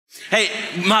Hey,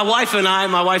 my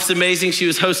wife's amazing. She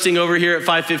was hosting over here at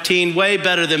 515, way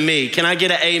better than me. Can I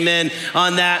get an amen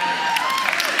on that?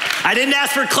 I didn't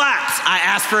ask for claps. I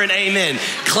asked for an amen.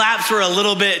 Claps were a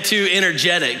little bit too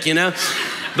energetic, you know?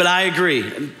 But I agree. We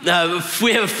have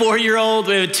a 4-year-old,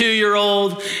 we have a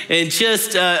 2-year-old, and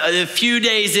just a few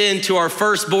days into our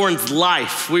firstborn's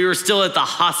life, we were still at the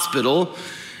hospital,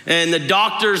 and the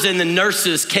doctors and the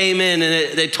nurses came in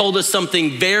and they told us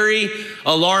something very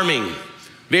alarming.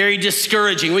 Very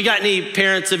discouraging. We got any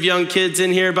parents of young kids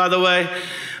in here, by the way?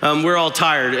 We're all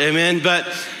tired, amen? But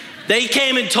they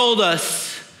came and told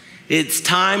us, it's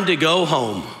time to go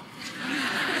home.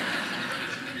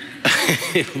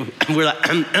 We're like,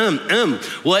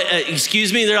 what,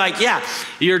 excuse me? They're like, yeah,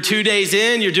 you're 2 days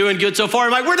in, you're doing good so far.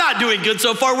 I'm like, we're not doing good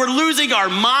so far. We're losing our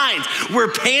minds. We're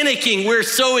panicking. We're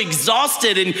so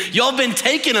exhausted. And y'all been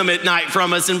taking them at night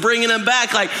from us and bringing them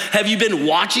back. Like, have you been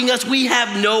watching us? We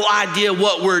have no idea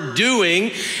what we're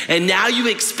doing. And now you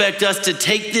expect us to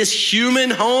take this human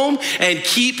home and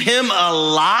keep him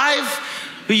alive?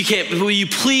 Will you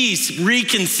please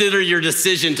reconsider your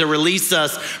decision to release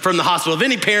us from the hospital? If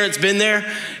any parents been there,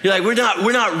 you're like,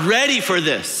 we're not ready for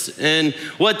this. And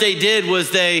what they did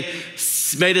was they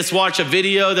made us watch a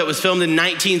video that was filmed in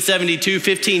 1972,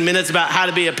 15 minutes about how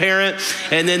to be a parent.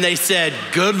 And then they said,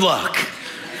 good luck.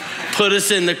 Put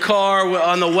us in the car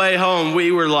on the way home.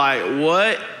 We were like,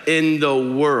 what in the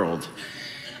world?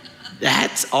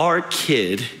 That's our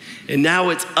kid. And now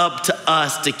it's up to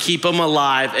us to keep them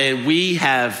alive, and we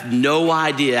have no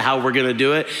idea how we're gonna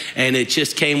do it, and it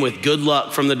just came with good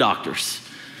luck from the doctors.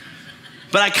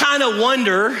 But I kind of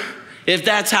wonder if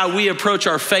that's how we approach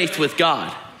our faith with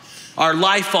God, our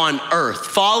life on earth,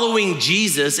 following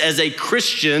Jesus as a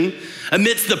Christian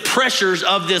amidst the pressures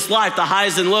of this life, the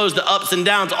highs and lows, the ups and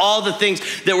downs, all the things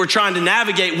that we're trying to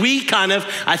navigate. We kind of,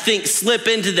 I think, slip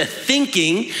into the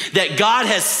thinking that God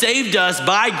has saved us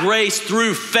by grace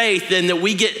through faith and that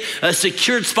we get a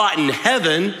secured spot in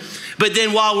heaven. But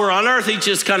then while we're on earth, he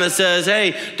just kind of says,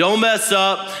 hey, don't mess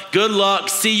up, good luck,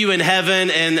 see you in heaven,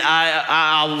 and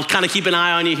I'll kind of keep an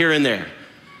eye on you here and there.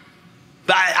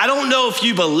 But I don't know if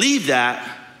you believe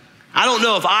that. I don't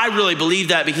know if I really believe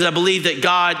that, because I believe that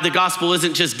God, the gospel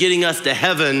isn't just getting us to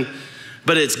heaven,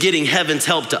 but it's getting heaven's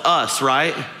help to us,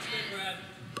 right?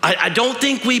 I don't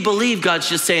think we believe God's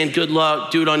just saying, good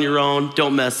luck, do it on your own,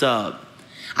 don't mess up.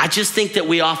 I just think that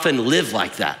we often live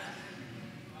like that.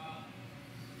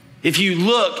 If you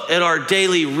look at our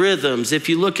daily rhythms, if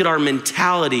you look at our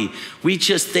mentality, we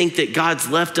just think that God's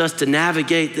left us to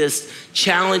navigate this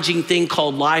challenging thing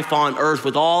called life on earth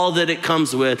with all that it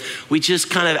comes with. We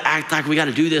just kind of act like we got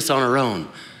to do this on our own.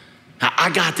 I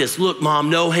got this. Look,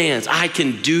 Mom, no hands. I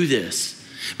can do this.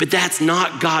 But that's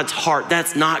not God's heart.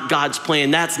 That's not God's plan.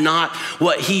 That's not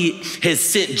what he has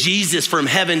sent Jesus from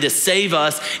heaven to save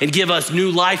us and give us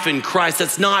new life in Christ.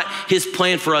 That's not his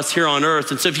plan for us here on earth.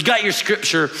 And so if you got your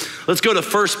scripture, let's go to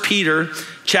 1 Peter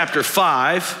chapter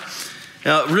 5.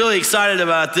 Really excited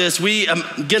about this.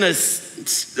 I'm gonna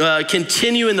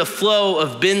continue in the flow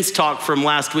of Ben's talk from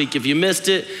last week. If you missed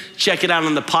it, check it out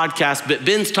on the podcast. But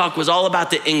Ben's talk was all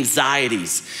about the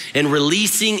anxieties and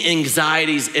releasing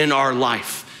anxieties in our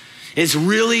life. It's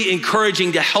really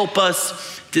encouraging to help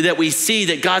us that we see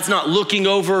that God's not looking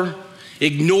over,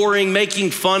 ignoring,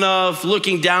 making fun of,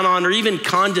 looking down on, or even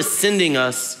condescending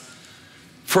us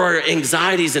for our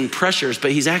anxieties and pressures,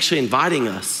 but he's actually inviting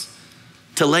us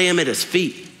to lay them at his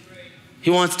feet. He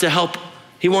wants to help.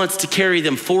 He wants to carry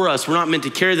them for us. We're not meant to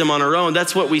carry them on our own.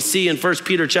 That's what we see in 1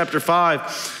 Peter chapter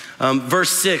 5,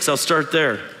 verse 6. I'll start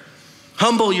there.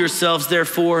 Humble yourselves,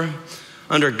 therefore,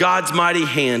 under God's mighty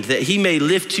hand, that he may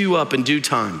lift you up in due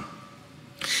time.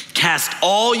 Cast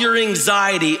all your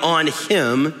anxiety on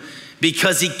him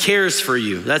because he cares for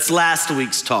you. That's last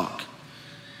week's talk.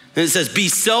 And it says, be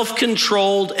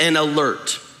self-controlled and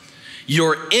alert.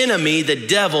 Your enemy, the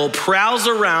devil, prowls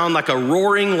around like a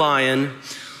roaring lion,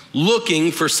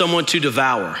 looking for someone to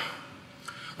devour.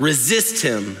 Resist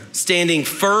him, standing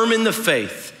firm in the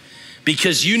faith,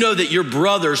 because you know that your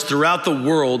brothers throughout the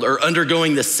world are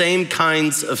undergoing the same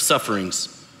kinds of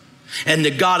sufferings. And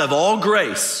the God of all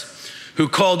grace, who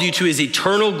called you to his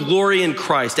eternal glory in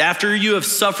Christ, after you have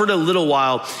suffered a little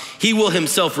while, he will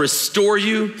himself restore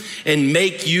you and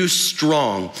make you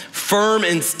strong, firm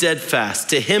and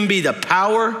steadfast. To him be the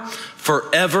power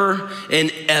forever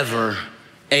and ever.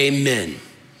 Amen.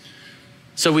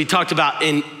 So we talked about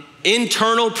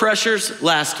internal pressures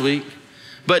last week,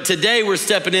 but today we're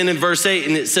stepping in verse 8,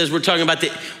 and it says we're going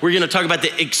to talk about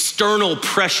the external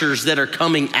pressures that are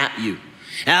coming at you.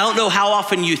 And I don't know how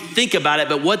often you think about it,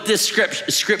 but what this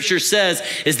scripture says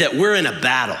is that we're in a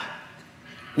battle.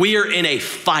 We are in a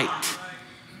fight.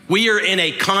 We are in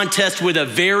a contest with a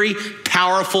very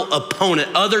powerful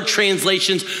opponent. Other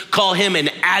translations call him an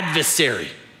adversary.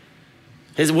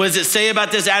 What does it say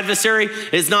about this adversary?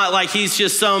 It's not like he's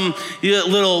just some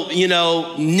little,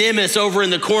 nemesis over in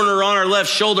the corner on our left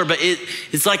shoulder, but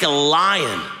it's like a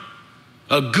lion,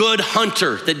 a good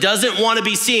hunter that doesn't want to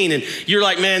be seen. And you're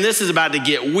like, man, this is about to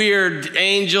get weird.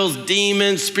 Angels,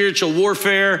 demons, spiritual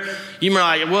warfare. You're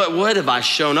like, what have I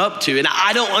shown up to? And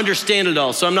I don't understand it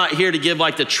all. So I'm not here to give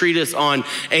like the treatise on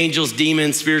angels,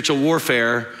 demons, spiritual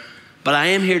warfare. But I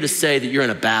am here to say that you're in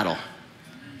a battle.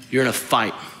 You're in a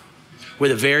fight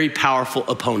with a very powerful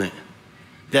opponent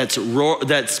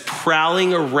that's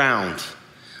prowling around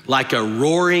like a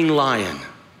roaring lion.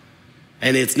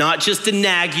 And it's not just to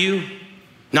nag you,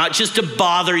 not just to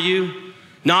bother you,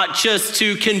 not just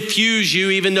to confuse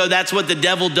you, even though that's what the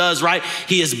devil does, right?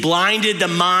 He has blinded the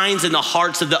minds and the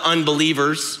hearts of the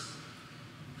unbelievers,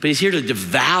 but he's here to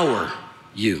devour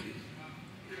you.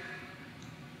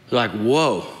 You're like,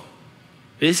 whoa,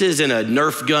 this isn't a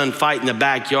Nerf gun fight in the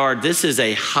backyard. This is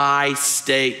a high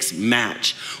stakes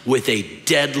match with a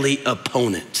deadly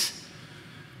opponent.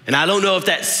 And I don't know if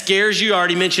that scares you. I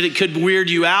already mentioned it could weird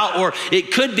you out, or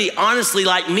it could be honestly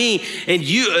like me, and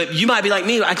you might be like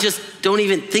me. I just don't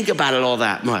even think about it all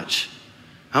that much.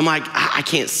 I'm like, I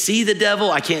can't see the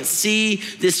devil. I can't see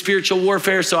this spiritual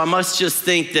warfare, so I must just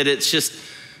think that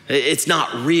it's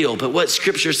not real. But what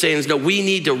Scripture is saying is, no, we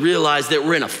need to realize that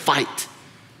we're in a fight,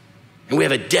 and we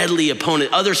have a deadly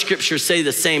opponent. Other scriptures say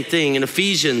the same thing. In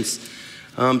Ephesians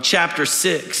chapter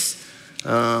 6,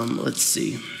 let's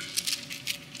see.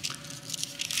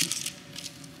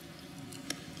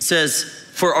 Says,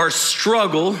 for our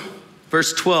struggle,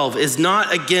 verse 12, is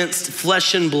not against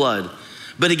flesh and blood,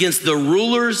 but against the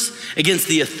rulers, against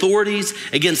the authorities,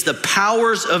 against the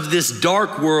powers of this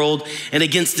dark world, and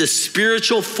against the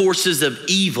spiritual forces of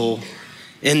evil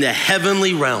in the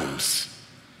heavenly realms.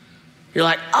 You're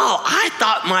like, oh, I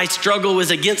thought my struggle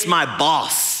was against my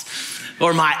boss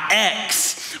or my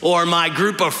ex or my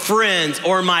group of friends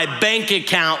or my bank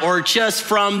account or just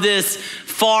from this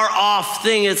far off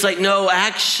thing. It's like, no,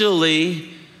 actually,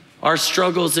 our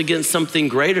struggle is against something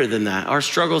greater than that. Our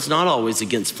struggle is not always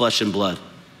against flesh and blood.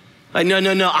 Like,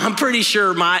 no. I'm pretty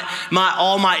sure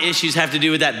all my issues have to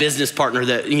do with that business partner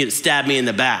that stabbed me in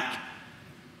the back.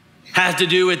 Has to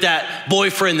do with that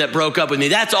boyfriend that broke up with me.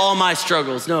 That's all my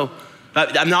struggles. No,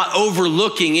 I'm not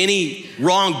overlooking any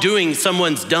wrongdoing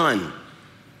someone's done.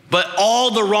 But all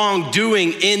the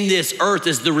wrongdoing in this earth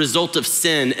is the result of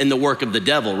sin and the work of the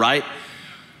devil, right?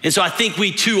 And so I think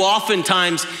we too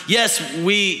oftentimes, yes,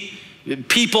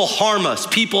 people harm us,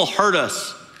 people hurt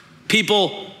us,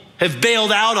 people have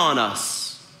bailed out on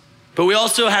us, but we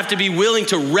also have to be willing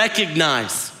to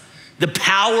recognize the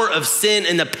power of sin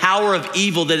and the power of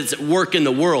evil that is at work in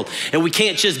the world. And we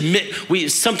can't just, we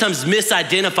sometimes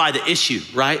misidentify the issue,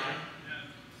 right?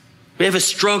 We have a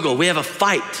struggle, we have a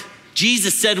fight.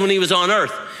 Jesus said when he was on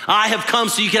earth, I have come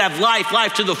so you can have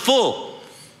life to the full.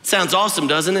 Sounds awesome,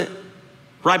 doesn't it?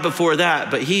 Right before that,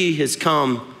 but he has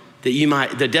come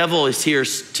that the devil is here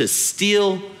to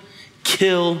steal,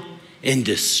 kill, and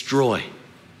destroy.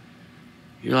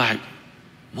 You're like,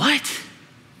 what?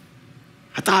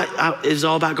 I thought it was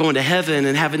all about going to heaven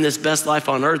and having this best life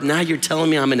on earth. Now you're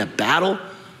telling me I'm in a battle?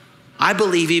 I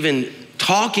believe even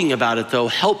talking about it though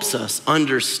helps us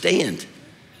understand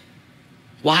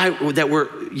why that we're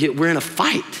in a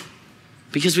fight.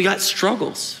 Because we got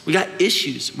struggles, we got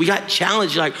issues, we got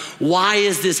challenges. Like, why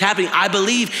is this happening? I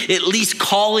believe at least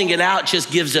calling it out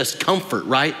just gives us comfort,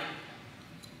 right?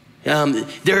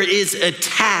 There is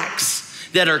attacks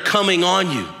that are coming on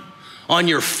you, on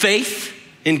your faith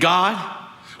in God,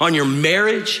 on your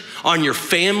marriage, on your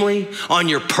family, on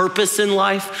your purpose in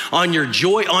life, on your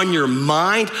joy, on your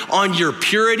mind, on your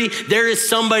purity. There is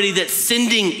somebody that's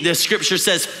sending, the scripture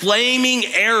says, flaming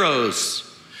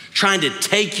arrows trying to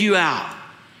take you out.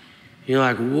 You're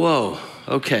like, whoa,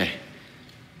 okay.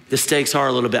 The stakes are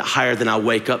a little bit higher than I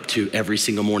wake up to every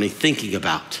single morning thinking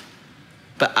about.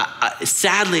 But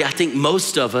sadly, I think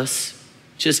most of us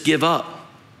just give up.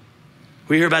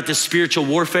 We hear about this spiritual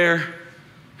warfare,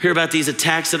 hear about these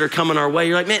attacks that are coming our way.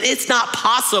 You're like, man, it's not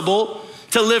possible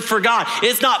to live for God.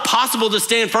 It's not possible to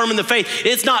stand firm in the faith.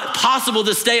 It's not possible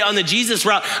to stay on the Jesus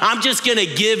route. I'm just gonna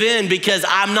give in because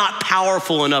I'm not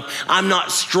powerful enough. I'm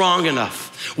not strong enough.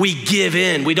 We give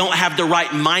in. We don't have the right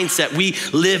mindset. We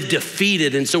live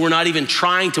defeated. And so we're not even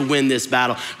trying to win this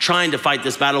battle, trying to fight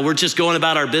this battle. We're just going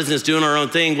about our business, doing our own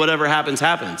thing. Whatever happens,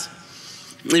 happens.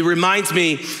 It reminds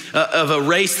me of a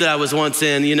race that I was once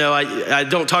in. You know, I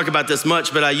don't talk about this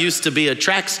much, but I used to be a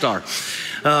track star.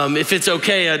 If it's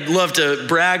okay, I'd love to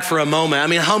brag for a moment. I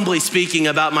mean, humbly speaking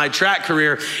about my track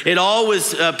career, it all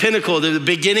was pinnacle. The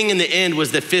beginning and the end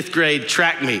was the 5th grade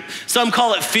track meet. Some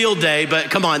call it field day,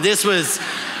 but come on, this was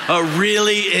a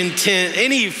really intense,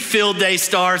 any field day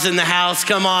stars in the house,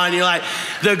 come on, you're like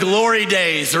the glory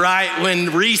days, right?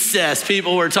 When recess,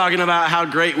 people were talking about how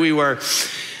great we were.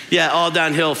 Yeah, all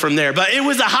downhill from there. But it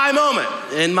was a high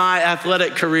moment in my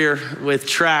athletic career with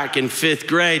track in 5th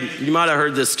grade. You might have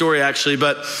heard this story actually,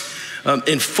 but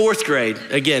in 4th grade,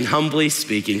 again, humbly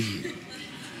speaking,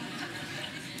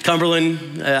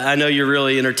 Cumberland, I know you're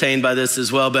really entertained by this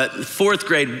as well, but 4th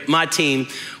grade, my team,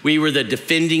 we were the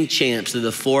defending champs of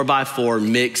the 4x4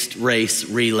 mixed race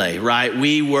relay, right?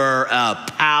 We were a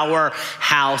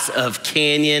powerhouse of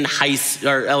Canyon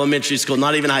Elementary School,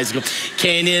 not even high school,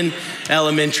 Canyon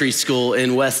Elementary School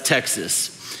in West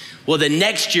Texas. Well, the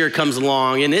next year comes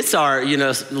along and it's our,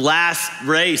 last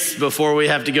race before we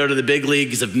have to go to the big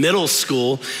leagues of middle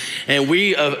school. And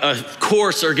we, of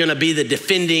course, are gonna be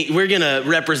we're gonna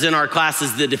represent our class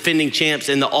as the defending champs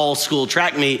in the all school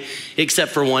track meet,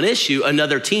 except for one issue.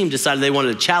 Another team decided they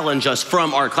wanted to challenge us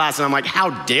from our class. And I'm like, how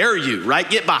dare you, right?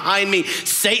 Get behind me,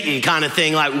 Satan kind of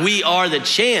thing. Like, we are the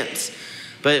champs.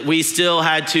 But we still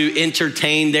had to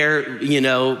entertain their,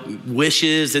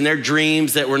 wishes and their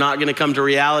dreams that were not gonna come to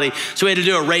reality. So we had to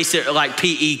do a race at like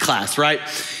PE class, right?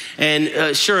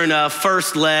 And sure enough,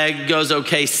 first leg goes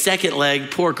okay. Second leg,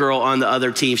 poor girl on the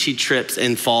other team, she trips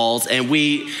and falls. And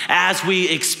we, as we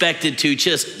expected to,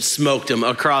 just smoked them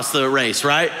across the race,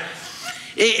 right?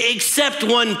 Except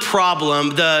one problem,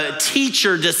 the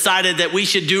teacher decided that we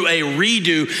should do a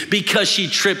redo because she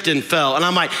tripped and fell. And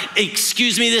I'm like,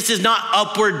 excuse me, this is not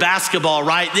upward basketball,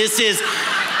 right?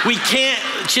 We can't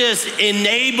just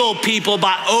enable people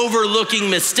by overlooking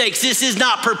mistakes. This is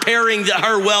not preparing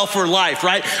her well for life,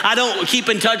 right? I don't keep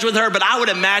in touch with her, but I would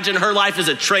imagine her life is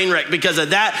a train wreck because of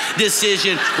that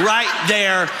decision right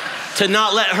there to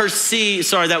not let her see.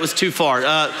 Sorry, that was too far.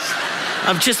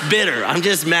 I'm just bitter. I'm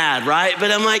just mad, right? But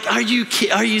I'm like, are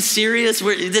you serious?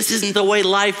 This isn't the way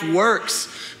life works.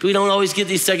 We don't always get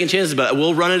these second chances, but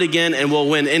we'll run it again and we'll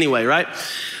win anyway, right?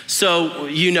 So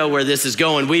you know where this is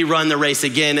going. We run the race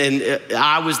again and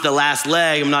I was the last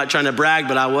leg. I'm not trying to brag,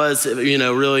 but I was,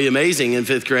 really amazing in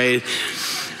 5th grade.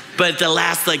 But the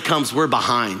last leg comes, we're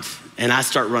behind. And I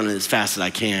start running as fast as I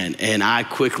can. And I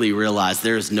quickly realized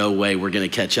there's no way we're gonna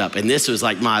catch up. And this was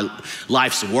like my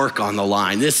life's work on the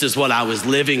line. This is what I was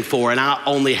living for. And I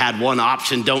only had one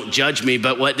option, don't judge me,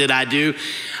 but what did I do?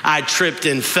 I tripped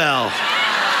and fell.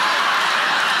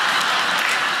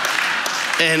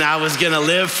 And I was gonna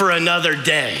live for another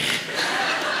day.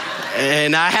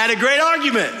 And I had a great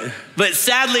argument. But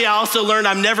sadly, I also learned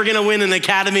I'm never gonna win an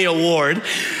Academy Award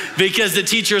because the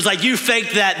teacher was like, you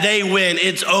faked that, they win,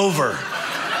 it's over.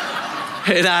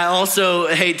 And I also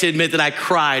hate to admit that I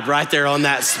cried right there on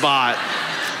that spot.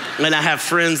 And I have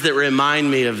friends that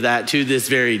remind me of that to this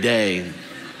very day.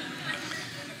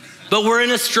 But we're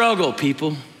in a struggle,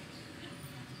 people.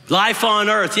 Life on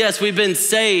earth, yes, we've been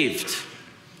saved.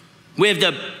 We have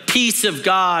the peace of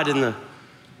God and the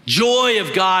joy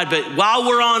of God, but while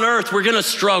we're on earth, we're gonna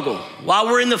struggle. While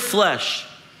we're in the flesh,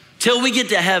 till we get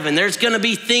to heaven, there's gonna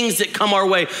be things that come our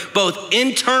way, both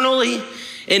internally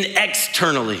and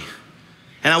externally.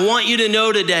 And I want you to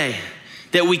know today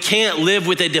that we can't live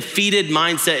with a defeated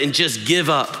mindset and just give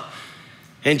up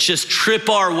and just trip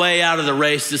our way out of the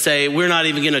race to say, we're not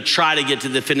even gonna try to get to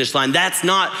the finish line. That's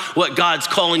not what God's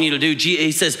calling you to do.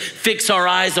 He says, fix our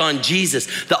eyes on Jesus,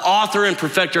 the author and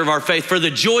perfecter of our faith. For the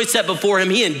joy set before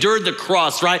him, he endured the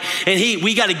cross, right? And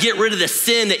we gotta get rid of the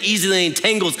sin that easily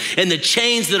entangles and the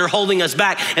chains that are holding us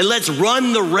back. And let's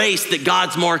run the race that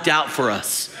God's marked out for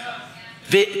us.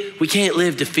 We can't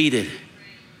live defeated.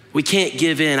 We can't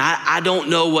give in. I don't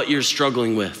know what you're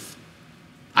struggling with.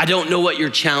 I don't know what your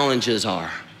challenges are.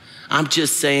 I'm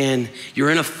just saying you're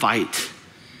in a fight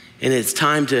and it's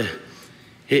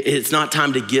not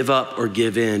time to give up or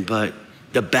give in, but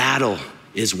the battle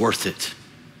is worth it.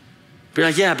 Be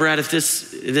like, yeah, Brad, if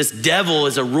this devil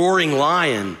is a roaring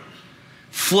lion,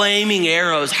 flaming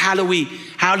arrows, how do we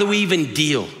even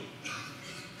deal?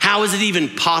 How is it even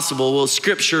possible? Well,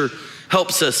 scripture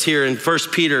helps us here in 1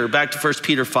 Peter, back to 1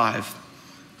 Peter 5,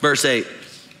 verse 8.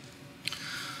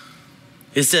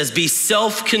 It says, be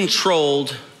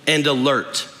self-controlled and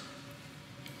alert.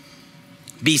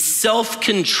 Be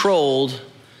self-controlled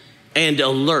and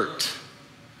alert.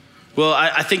 Well,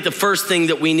 I think the first thing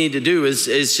that we need to do is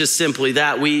just simply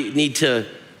that. We need to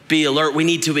be alert. We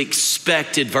need to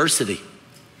expect adversity.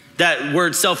 That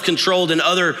word self-controlled in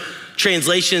other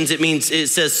translations, it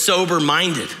says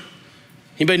sober-minded.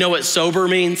 Anybody know what sober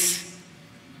means?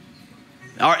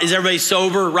 Is everybody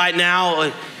sober right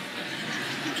now?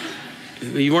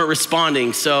 You weren't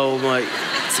responding, so like,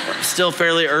 it's still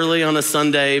fairly early on a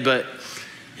Sunday, but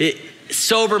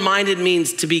sober-minded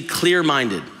means to be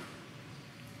clear-minded,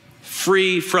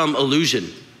 free from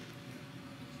illusion.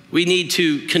 We need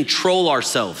to control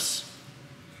ourselves.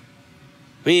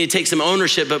 We need to take some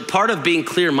ownership, but part of being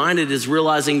clear-minded is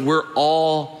realizing we're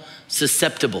all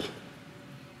susceptible.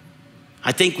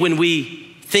 I think when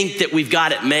we think that we've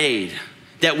got it made,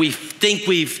 that we think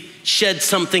we've shed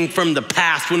something from the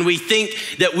past, when we think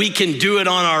that we can do it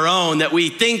on our own, that we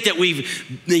think that we've,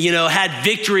 had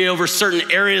victory over certain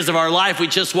areas of our life, we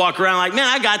just walk around like, man,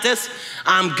 I got this,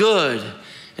 I'm good.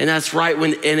 And that's right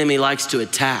when the enemy likes to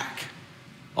attack.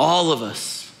 All of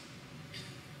us,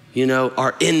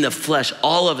 are in the flesh.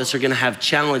 All of us are gonna have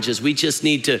challenges. We just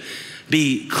need to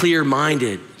be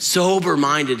clear-minded,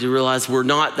 sober-minded to realize we're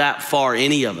not that far,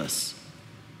 any of us,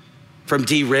 from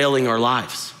derailing our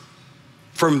lives,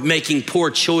 from making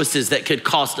poor choices that could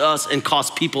cost us and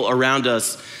cost people around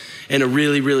us in a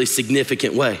really, really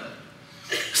significant way.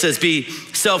 It says be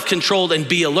self-controlled and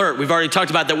be alert. We've already talked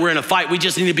about that we're in a fight. We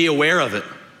just need to be aware of it.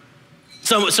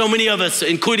 So many of us,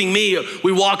 including me,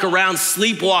 we walk around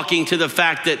sleepwalking to the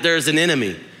fact that there's an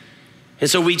enemy. And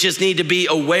so we just need to be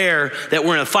aware that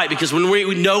we're in a fight, because when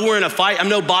we know we're in a fight, I'm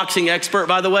no boxing expert,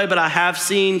 by the way, but I have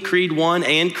seen Creed 1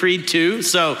 and Creed 2.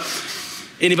 So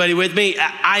anybody with me?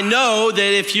 I know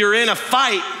that if you're in a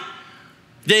fight,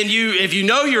 then if you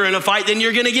know you're in a fight, then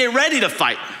you're gonna get ready to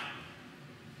fight.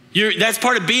 That's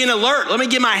part of being alert. Let me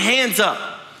get my hands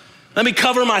up. Let me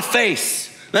cover my face.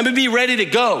 Let me be ready to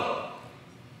go.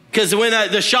 Because when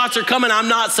the shots are coming, I'm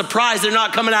not surprised. They're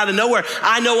not coming out of nowhere.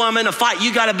 I know I'm in a fight.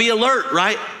 You gotta be alert,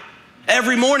 right?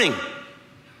 Every morning.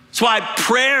 That's why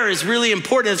prayer is really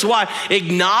important. That's why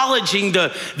acknowledging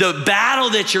the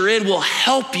battle that you're in will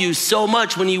help you so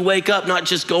much when you wake up, not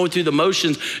just going through the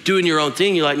motions, doing your own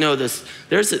thing. You're like, no,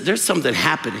 there's something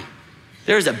happening.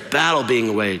 There's a battle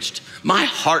being waged. My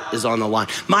heart is on the line.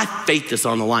 My faith is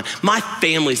on the line. My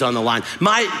family's on the line.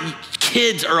 My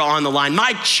kids are on the line.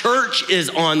 My church is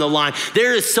on the line.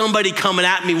 There is somebody coming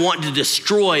at me wanting to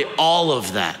destroy all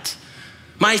of that.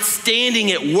 My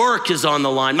standing at work is on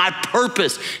the line. My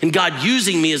purpose and God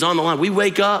using me is on the line. We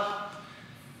wake up,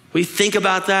 we think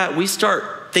about that. We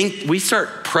start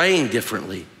praying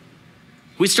differently.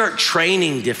 We start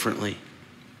training differently.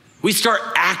 We start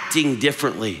acting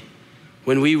differently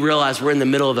when we realize we're in the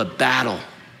middle of a battle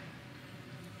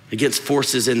against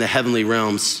forces in the heavenly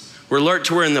realms. We're alert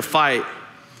to we're in the fight,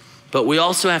 but we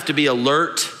also have to be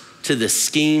alert to the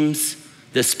schemes,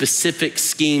 the specific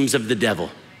schemes of the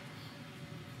devil.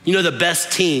 The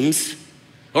best teams,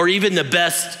 or even the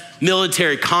best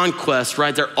military conquest,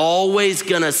 right? They're always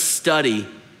gonna study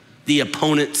the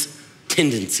opponent's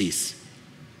tendencies,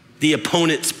 the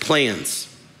opponent's plans.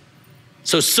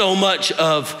 So much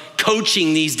of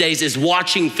coaching these days is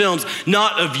watching films,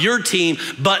 not of your team,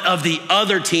 but of the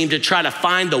other team, to try to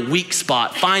find the weak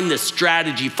spot, find the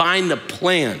strategy, find the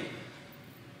plan.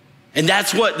 And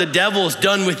that's what the devil's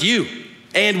done with you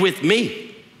and with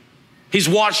me. He's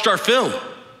watched our film.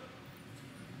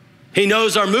 He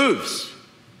knows our moves.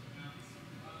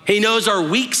 He knows our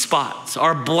weak spots,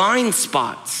 our blind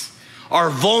spots,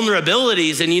 our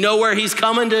vulnerabilities. And you know where he's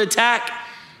coming to attack?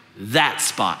 That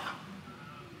spot.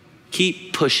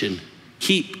 Keep pushing,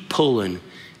 keep pulling,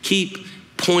 keep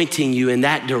pointing you in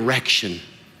that direction.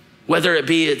 Whether it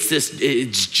be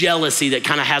it's jealousy that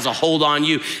kind of has a hold on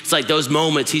you. It's like those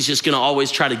moments he's just gonna always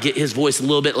try to get his voice a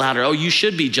little bit louder. Oh, you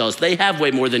should be jealous. They have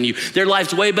way more than you. Their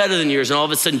life's way better than yours. And all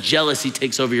of a sudden jealousy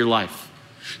takes over your life.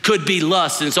 Could be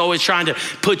lust, and it's always trying to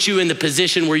put you in the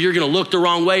position where you're gonna look the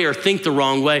wrong way or think the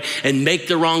wrong way and make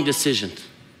the wrong decisions.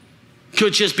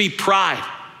 Could just be pride.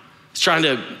 It's trying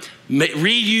to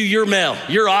read you your mail.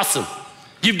 You're awesome.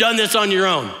 You've done this on your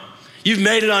own. You've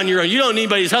made it on your own. You don't need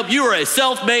anybody's help. You are a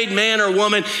self-made man or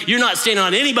woman. You're not standing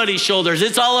on anybody's shoulders.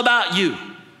 It's all about you.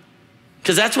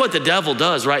 Because that's what the devil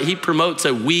does, right? He promotes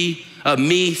a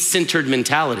me-centered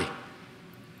mentality.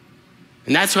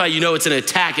 And that's why you know it's an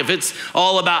attack. If it's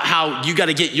all about how you got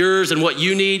to get yours and what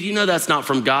you need, you know that's not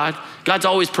from God. God's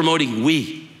always promoting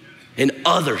we and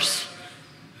others.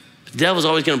 The devil's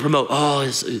always going to promote,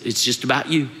 it's just about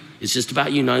you. It's just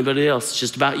about you, not anybody else. It's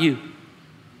just about you.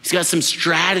 He's got some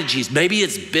strategies. Maybe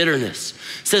it's bitterness.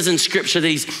 It says in scripture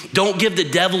that don't give the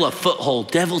devil a foothold.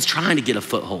 Devil's trying to get a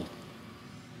foothold.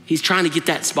 He's trying to get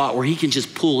that spot where he can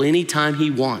just pull anytime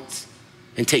he wants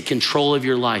and take control of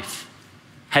your life.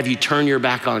 Have you turn your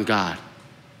back on God?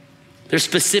 There's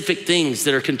specific things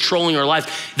that are controlling our lives.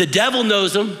 The devil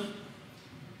knows them,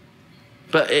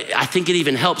 but I think it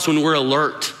even helps when we're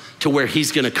alert to where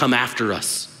he's gonna come after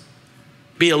us.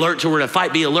 Be alert to where to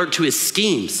fight, be alert to his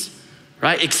schemes,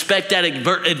 right? Expect that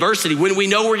adversity. When we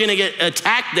know we're gonna get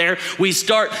attacked there, we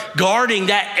start guarding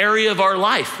that area of our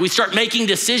life. We start making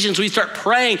decisions. We start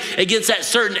praying against that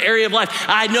certain area of life.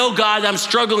 I know, God, I'm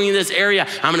struggling in this area.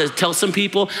 I'm gonna tell some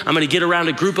people, I'm gonna get around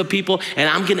a group of people, and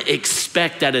I'm gonna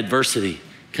expect that adversity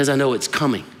because I know it's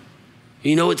coming.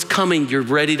 You know it's coming, you're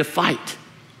ready to fight.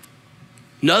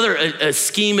 Another a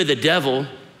scheme of the devil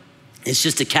is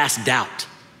just to cast doubt.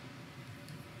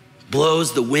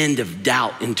 Blows the wind of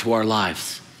doubt into our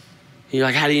lives. You're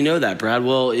like, how do you know that, Brad?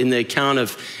 Well, in the account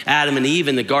of Adam and Eve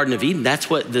in the Garden of Eden, that's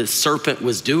what the serpent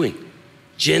was doing.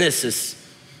 Genesis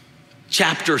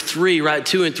chapter 3, right,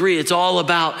 2 and 3, it's all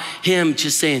about him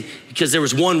just saying, because there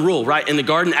was one rule, right? In the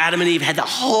garden, Adam and Eve had the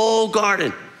whole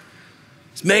garden.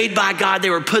 It's made by God, they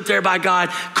were put there by God,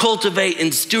 cultivate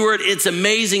and steward. It's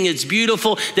amazing, it's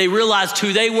beautiful. They realized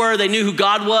who they were, they knew who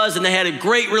God was, and they had a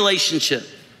great relationship.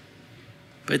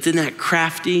 But then that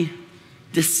crafty,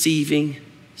 deceiving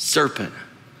serpent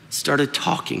started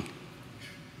talking,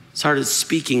 started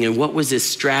speaking. And what was his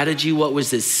strategy? What was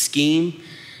his scheme?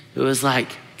 It was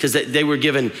like, because they were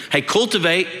given, hey,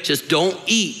 cultivate, just don't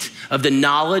eat of the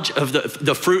knowledge of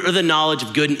the fruit or the knowledge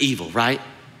of good and evil, right?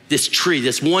 This tree,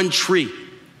 this one tree. And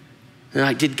they're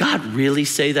like, did God really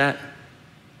say that?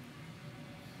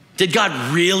 Did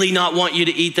God really not want you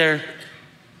to eat there?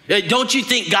 Don't you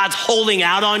think God's holding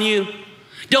out on you?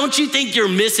 Don't you think you're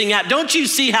missing out? Don't you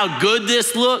see how good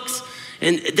this looks?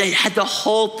 And they had the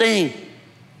whole thing.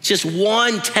 Just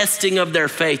one testing of their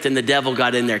faith, and the devil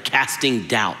got in there casting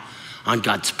doubt on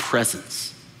God's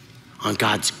presence, on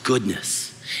God's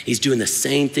goodness. He's doing the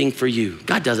same thing for you.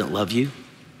 God doesn't love you.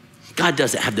 God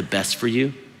doesn't have the best for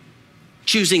you.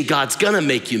 Choosing God's gonna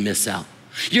make you miss out.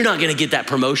 You're not gonna get that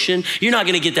promotion. You're not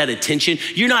gonna get that attention.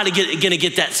 You're not gonna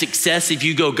get that success if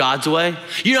you go God's way.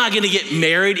 You're not gonna get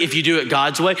married if you do it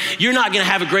God's way. You're not gonna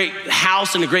have a great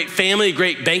house and a great family, a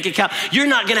great bank account. You're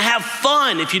not gonna have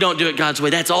fun if you don't do it God's way.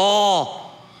 That's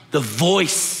all the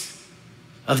voice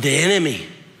of the enemy,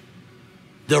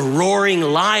 the roaring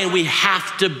lion. We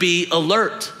have to be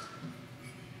alert.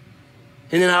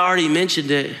 And then I already mentioned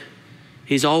it.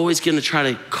 He's always gonna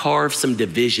try to carve some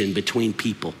division between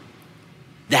people.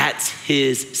 That's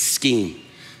his scheme.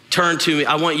 Turn to me,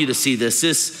 I want you to see this.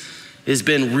 This has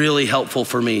been really helpful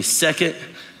for me. 2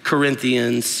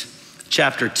 Corinthians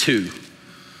chapter 2.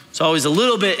 It's always a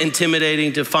little bit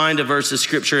intimidating to find a verse of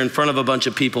scripture in front of a bunch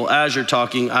of people as you're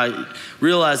talking. I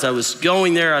realized I was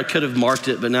going there. I could have marked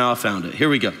it, but now I found it. Here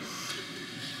we go.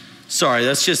 Sorry,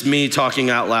 that's just me talking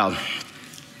out loud.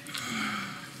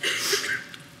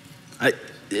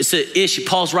 It's an issue.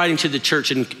 Paul's writing to the church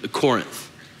in Corinth.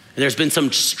 And there's been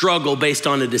some struggle based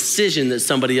on a decision that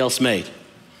somebody else made.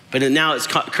 But now it's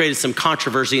created some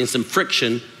controversy and some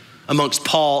friction amongst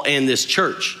Paul and this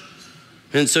church.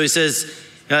 And so he says,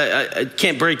 I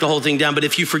can't break the whole thing down, but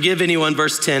if you forgive anyone,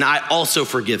 verse 10, I also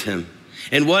forgive him.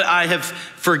 And what I have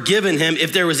forgiven him,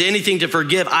 if there was anything to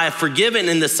forgive, I have forgiven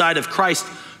in the sight of Christ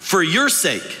for your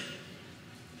sake.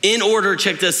 In order,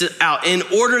 check this out, in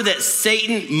order that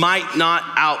Satan might not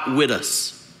outwit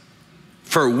us.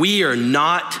 For we are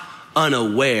not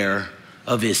unaware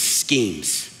of his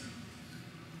schemes.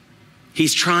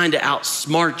 He's trying to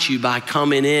outsmart you by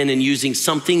coming in and using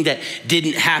something that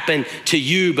didn't happen to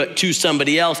you, but to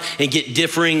somebody else, and get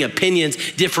differing opinions,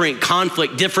 different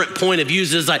conflict, different point of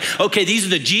views. It's like, okay, these are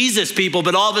the Jesus people,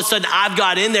 but all of a sudden I've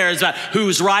got in there is about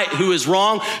who's right, who is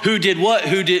wrong, who did what,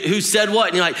 who said what.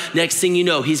 And you're like, next thing you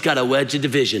know, he's got a wedge of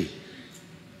division.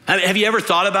 I mean, have you ever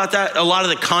thought about that? A lot of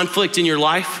the conflict in your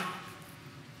life?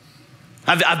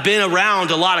 I've been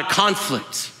around a lot of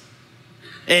conflict,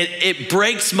 and it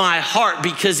breaks my heart,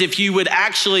 because if you would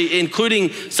actually,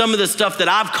 including some of the stuff that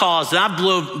I've caused and I've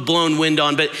blown wind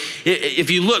on, but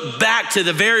if you look back to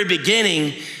the very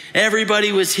beginning,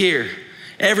 everybody was here.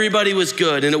 Everybody was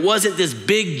good. And it wasn't this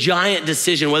big giant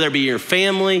decision, whether it be your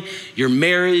family, your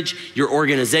marriage, your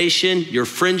organization, your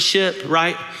friendship,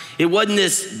 right? It wasn't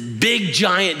this big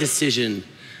giant decision,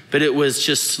 but it was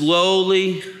just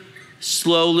slowly,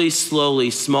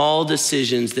 small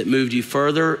decisions that moved you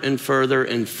further and further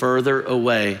and further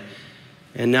away.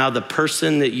 And now the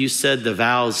person that you said the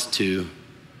vows to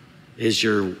is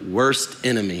your worst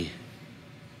enemy.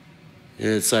 And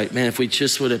it's like, man, if we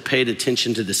just would have paid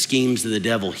attention to the schemes of the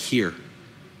devil here.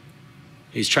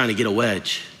 He's trying to get a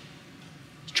wedge.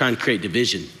 He's trying to create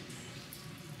division.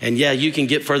 And yeah, you can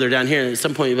get further down here, and at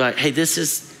some point you'll be like, hey,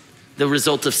 this the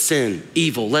result of sin,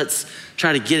 evil. Let's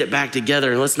try to get it back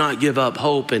together and let's not give up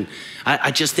hope. And I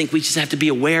just think we just have to be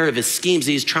aware of his schemes.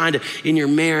 He's trying to, in your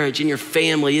marriage, in your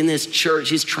family, in this church,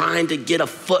 he's trying to get a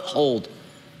foothold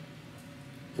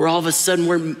where all of a sudden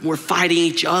we're fighting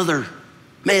each other.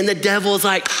 Man, the devil is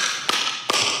like,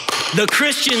 the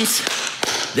Christians,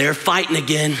 they're fighting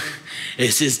again.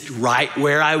 This is right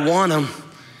where I want them.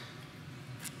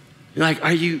 You're like,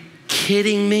 are you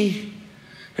kidding me?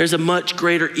 There's a much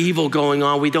greater evil going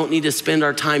on. We don't need to spend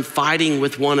our time fighting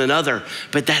with one another,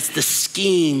 but that's the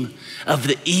scheme of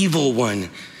the evil one.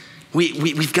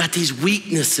 We've got these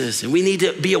weaknesses and we need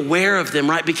to be aware of them,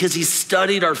 right? Because he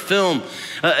studied our film.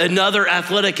 Another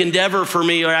athletic endeavor for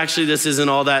me, or actually this isn't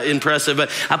all that impressive, but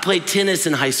I played tennis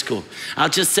in high school. I'll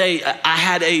just say I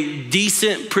had a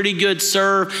decent, pretty good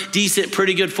serve, decent,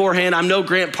 pretty good forehand. I'm no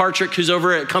Grant Partrick, who's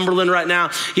over at Cumberland right now.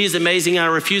 He's amazing. I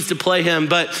refuse to play him,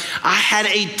 but I had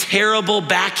a terrible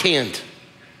backhand.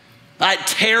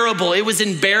 Terrible. It was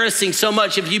embarrassing so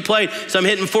much. If you played, so I'm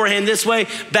hitting forehand this way,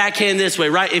 backhand this way,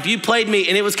 right? If you played me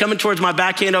and it was coming towards my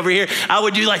backhand over here, I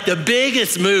would do like the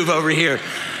biggest move over here.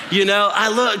 You know, I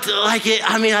looked like it.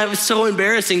 I mean, I was so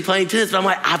embarrassing playing tennis, but I'm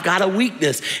like, I've got a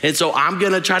weakness. And so I'm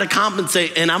going to try to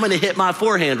compensate and I'm going to hit my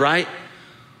forehand, right?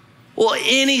 Well,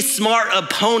 any smart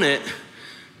opponent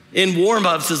in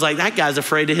warm-ups is like, that guy's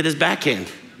afraid to hit his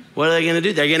backhand. What are they going to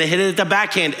do? They're going to hit it at the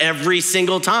backhand every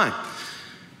single time.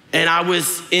 And I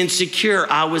was insecure,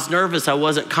 I was nervous, I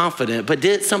wasn't confident, but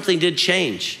something did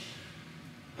change.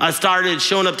 I started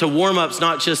showing up to warm-ups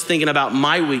not just thinking about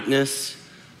my weakness,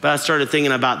 but I started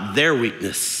thinking about their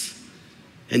weakness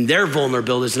and their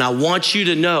vulnerabilities. And I want you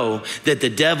to know that the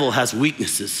devil has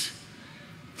weaknesses.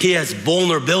 He has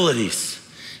vulnerabilities.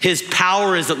 His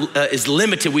power is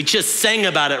limited. We just sang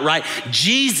about it, right?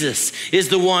 Jesus is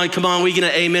the one, come on, we can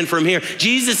amen from here.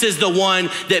 Jesus is the one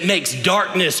that makes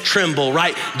darkness tremble,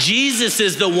 right? Jesus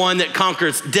is the one that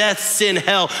conquers death, sin,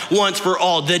 hell once for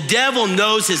all. The devil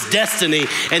knows his destiny,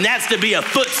 and that's to be a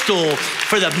footstool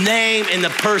for the name and the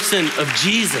person of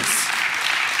Jesus.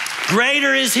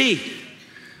 Greater is he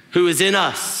who is in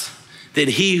us than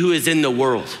he who is in the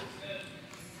world.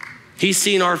 He's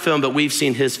seen our film, but we've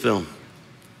seen his film.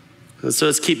 So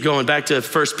let's keep going. Back to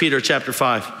 1 Peter chapter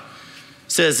 5. It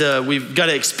says we've got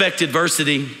to expect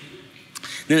adversity.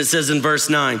 Then it says in verse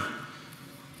 9,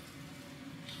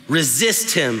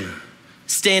 resist him,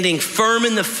 standing firm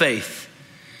in the faith,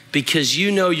 because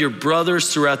you know your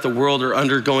brothers throughout the world are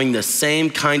undergoing the same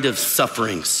kind of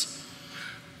sufferings.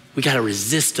 We got to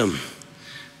resist them.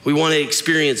 We want to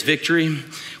experience victory.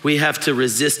 We have to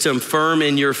resist him, firm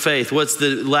in your faith. What's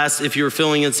the last, if you were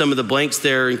filling in some of the blanks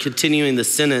there and continuing the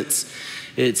sentence,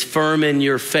 it's firm in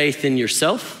your faith in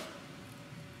yourself,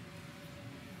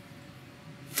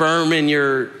 firm in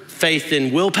your faith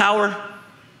in willpower,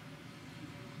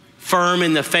 firm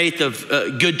in the faith of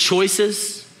good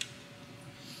choices.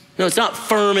 No, it's not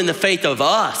firm in the faith of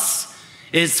us.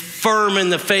 It's firm in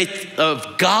the faith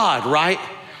of God, right?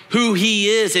 Who he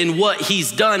is and what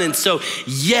he's done. And so,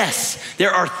 yes,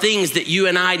 there are things that you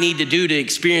and I need to do to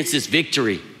experience this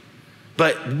victory.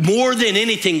 But more than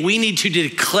anything, we need to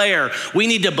declare, we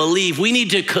need to believe, we need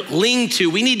to cling to,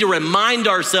 we need to remind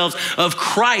ourselves of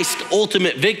Christ's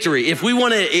ultimate victory. If we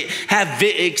want to have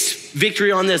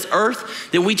victory on this earth,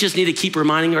 then we just need to keep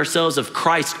reminding ourselves of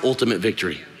Christ's ultimate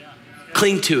victory.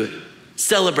 Cling to it,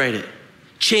 celebrate it,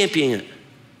 champion it.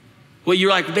 Well, you're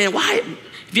like, man, why?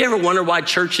 Have you ever wondered why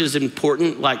church is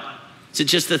important? Like, is it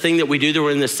just the thing that we do that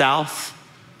we're in the South?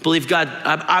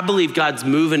 I believe God's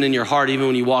moving in your heart even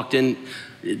when you walked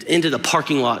into the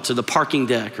parking lots or the parking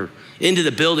deck or into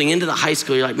the building, into the high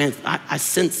school. You're like, man, I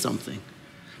sense something.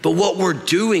 But what we're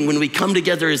doing when we come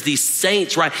together as these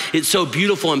saints, right? It's so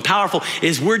beautiful and powerful,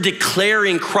 is we're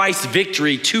declaring Christ's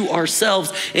victory to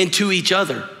ourselves and to each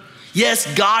other.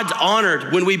 Yes, God's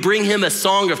honored when we bring him a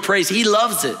song of praise. He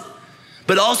loves it.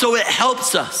 But also it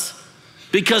helps us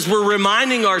because we're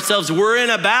reminding ourselves we're in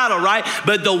a battle, right?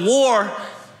 But the war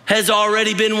has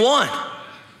already been won.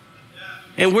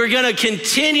 And we're gonna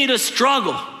continue to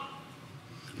struggle.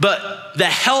 But the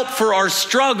help for our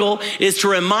struggle is to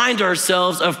remind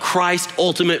ourselves of Christ's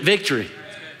ultimate victory.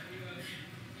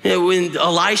 You know, when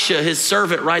Elisha, his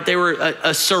servant, right, they were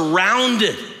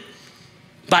surrounded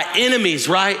by enemies,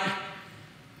 right?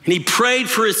 And he prayed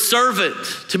for his servant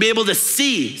to be able to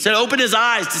see. He said, open his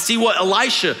eyes to see what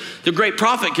Elisha, the great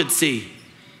prophet, could see. He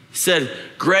said,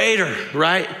 greater,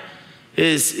 right,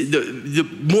 is the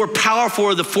more powerful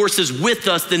are the forces with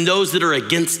us than those that are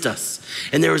against us.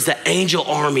 And there was the angel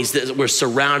armies that were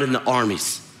surrounding the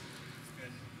armies.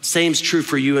 Same's true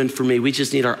for you and for me. We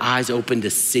just need our eyes open to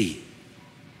see.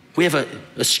 We have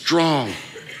a strong,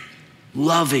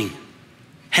 loving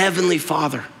Heavenly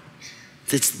Father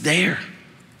that's there.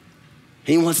 And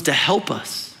he wants to help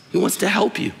us. He wants to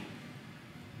help you.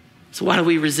 So why do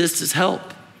we resist his help?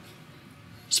 We're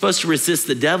supposed to resist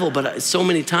the devil, but so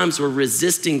many times we're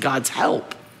resisting God's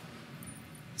help.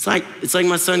 It's like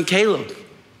my son Caleb.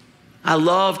 I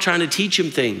love trying to teach him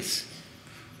things.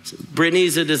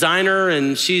 Brittany's a designer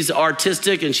and she's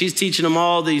artistic and she's teaching them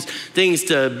all these things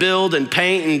to build and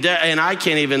paint and I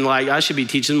can't even I should be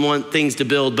teaching them things to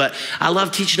build, but I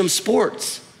love teaching them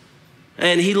sports.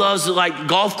 And he loves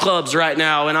golf clubs right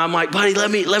now. And I'm like, buddy,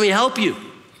 let me help you.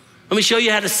 Let me show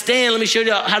you how to stand. Let me show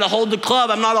you how to hold the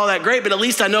club. I'm not all that great, but at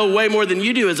least I know way more than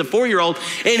you do as a 4-year-old.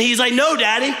 And he's like, no,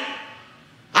 Daddy,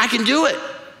 I can do it.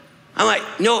 I'm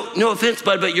like, no offense,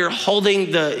 bud, but you're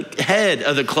holding the head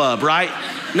of the club, right?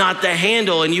 Not the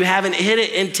handle, and you haven't hit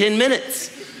it in 10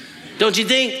 minutes. Don't you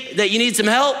think that you need some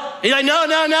help? He's like, no,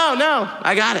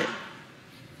 I got it.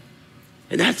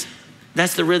 And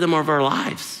that's the rhythm of our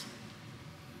lives.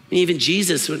 And even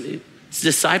Jesus, when his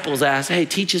disciples asked, hey,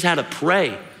 teach us how to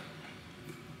pray.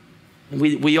 And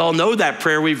we all know that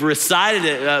prayer. We've recited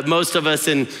it, most of us,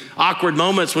 in awkward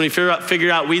moments when we figured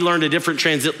out we learned a different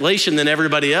translation than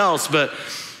everybody else. But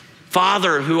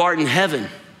Father who art in heaven,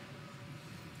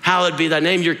 hallowed be thy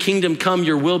name. Your kingdom come,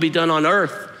 your will be done on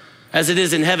earth as it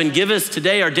is in heaven. Give us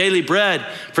today our daily bread.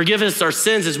 Forgive us our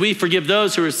sins as we forgive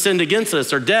those who have sinned against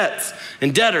us, our debts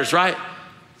and debtors, right?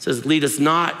 It says, lead us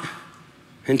not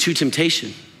into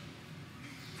temptation,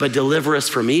 but deliver us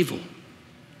from evil.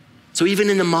 So even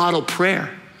in the model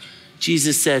prayer,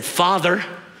 Jesus said, Father,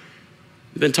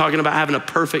 we've been talking about having a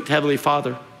perfect Heavenly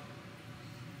Father.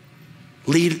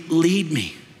 Lead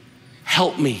me,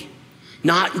 help me,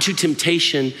 not into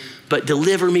temptation, but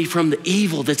deliver me from the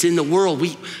evil that's in the world.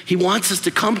 He wants us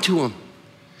to come to him.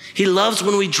 He loves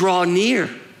when we draw near.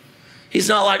 He's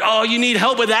not like, oh, you need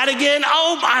help with that again?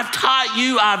 Oh, I've taught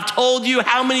you, I've told you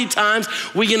how many times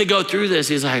we're gonna go through this.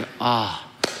 He's like,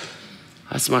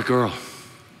 that's my girl.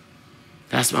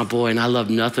 That's my boy, and I love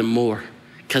nothing more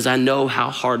because I know how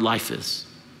hard life is.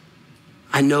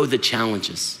 I know the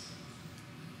challenges.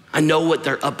 I know what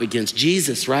they're up against.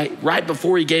 Jesus, right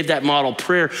before he gave that model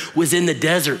prayer, was in the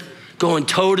desert going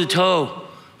toe to toe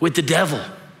with the devil.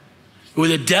 Where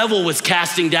the devil was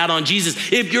casting doubt on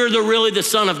Jesus. If you're really the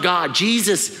Son of God,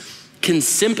 Jesus can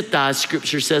sympathize,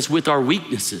 Scripture says, with our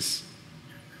weaknesses.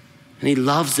 And he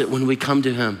loves it when we come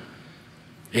to him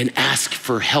and ask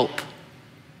for help.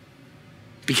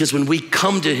 Because when we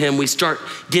come to him, we start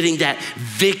getting that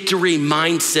victory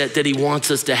mindset that he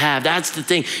wants us to have. That's the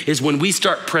thing, is when we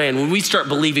start praying, when we start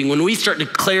believing, when we start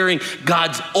declaring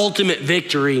God's ultimate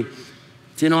victory,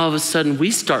 then all of a sudden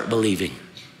we start believing.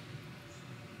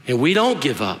 And we don't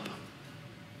give up.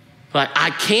 Like,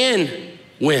 I can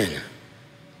win.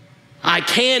 I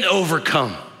can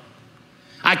overcome.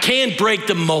 I can break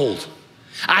the mold.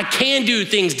 I can do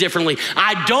things differently.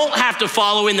 I don't have to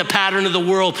follow in the pattern of the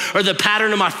world or the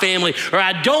pattern of my family, or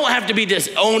I don't have to be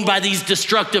owned by these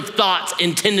destructive thoughts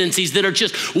and tendencies that are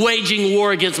just waging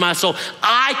war against my soul.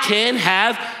 I can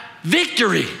have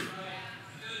victory.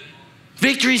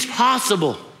 Victory is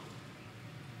possible.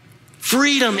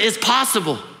 Freedom is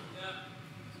possible.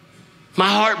 My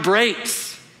heart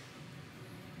breaks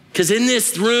because in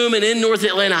this room and in North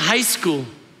Atlanta High School,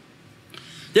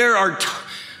 there are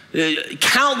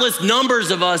countless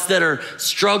numbers of us that are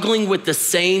struggling with the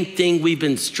same thing we've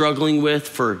been struggling with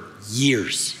for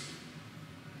years,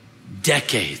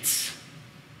 decades.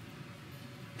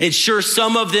 And sure,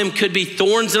 some of them could be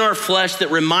thorns in our flesh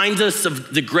that reminds us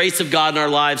of the grace of God in our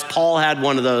lives. Paul had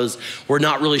one of those. We're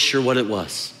not really sure what it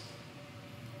was.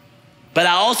 But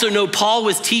I also know Paul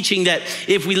was teaching that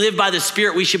if we live by the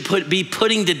Spirit, we should be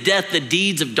putting to death the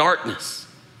deeds of darkness.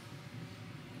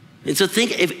 And so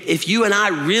think, if you and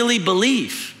I really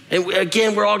believe, and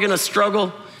again, we're all gonna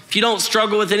struggle. If you don't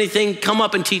struggle with anything, come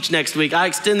up and teach next week. I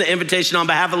extend the invitation on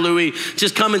behalf of Louis.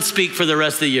 Just come and speak for the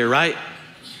rest of the year, right?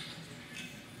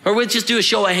 Or we'll just do a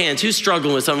show of hands. Who's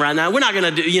struggling with something right now? We're not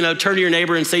gonna do, turn to your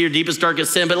neighbor and say your deepest,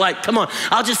 darkest sin, but come on,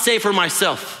 I'll just say for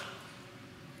myself.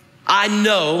 I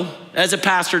know, as a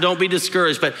pastor, don't be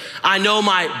discouraged, but I know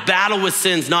my battle with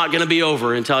sin's not gonna be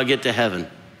over until I get to heaven.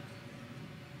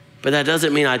 But that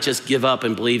doesn't mean I just give up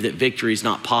and believe that victory is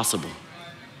not possible.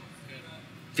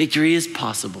 Victory is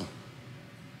possible.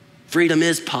 Freedom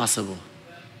is possible.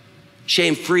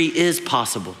 Shame-free is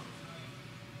possible.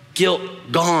 Guilt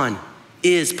gone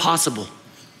is possible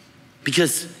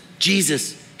because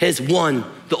Jesus has won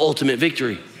the ultimate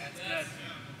victory.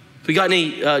 We got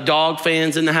any dog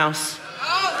fans in the house?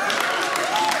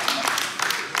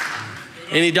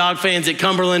 Any dog fans at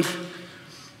Cumberland?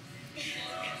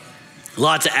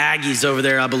 Lots of Aggies over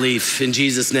there, I believe, in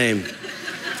Jesus' name.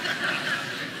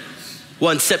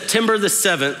 Well, on September the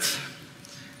 7th,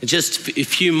 just a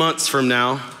few months from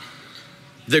now,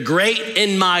 the great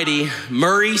and mighty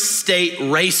Murray State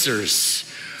Racers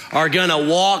are gonna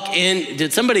walk in.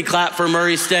 Did somebody clap for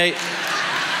Murray State?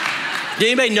 Did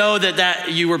anybody know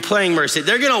that you were playing Murray State?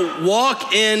 They're gonna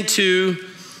walk into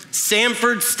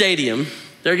Sanford Stadium.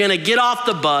 They're gonna get off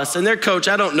the bus, and their coach,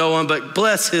 I don't know him, but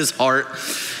bless his heart,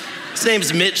 his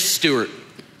name's Mitch Stewart.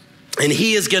 And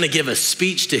he is gonna give a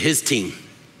speech to his team.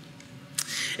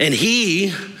 And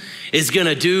he is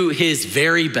gonna do his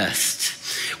very best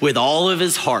with all of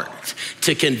his heart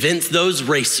to convince those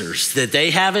racers that they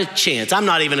have a chance. I'm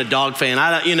not even a dog fan,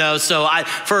 I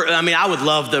would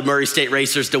love the Murray State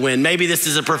Racers to win. Maybe this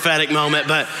is a prophetic moment,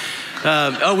 but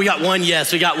we got one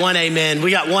yes, we got one amen, we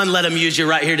got one let him use you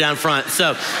right here down front.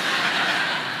 So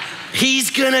he's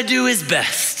gonna do his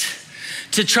best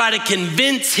to try to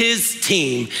convince his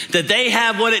team that they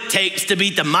have what it takes to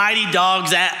beat the Mighty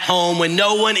Dogs at home when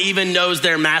no one even knows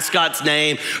their mascot's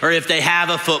name, or if they have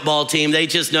a football team, they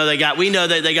just know we know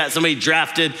that they got somebody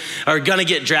drafted or gonna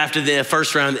get drafted in the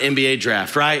first round of the NBA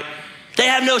draft, right? They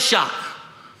have no shot.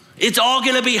 It's all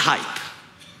gonna be hype.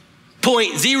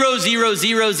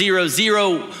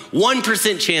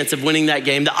 0.0000001% chance of winning that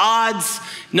game. The odds,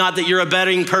 not that you're a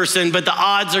betting person, but the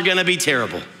odds are gonna be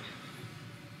terrible.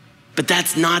 But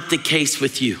that's not the case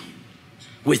with you,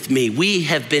 with me. We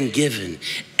have been given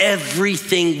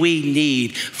everything we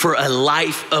need for a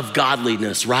life of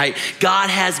godliness, right? God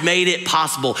has made it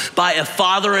possible by a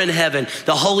Father in heaven,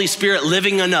 the Holy Spirit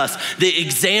living in us, the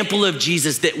example of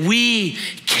Jesus, that we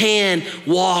can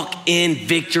walk in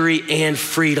victory and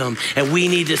freedom. And we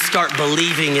need to start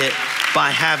believing it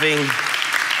by having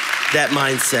that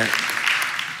mindset.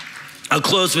 I'll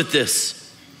close with this.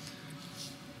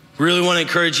 Really want to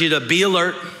encourage you to be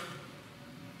alert,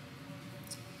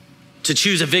 to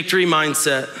choose a victory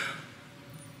mindset.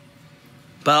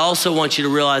 But I also want you to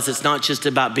realize it's not just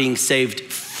about being saved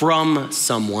from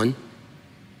someone,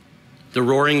 the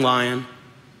roaring lion,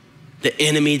 the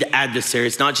enemy, the adversary.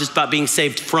 It's not just about being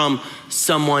saved from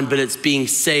someone, but it's being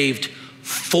saved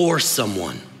for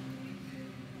someone.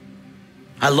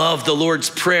 I love the Lord's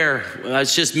Prayer. I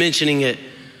was just mentioning it.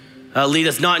 Lead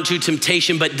us not into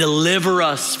temptation, but deliver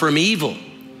us from evil.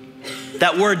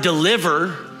 That word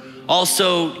deliver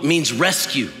also means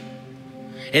rescue.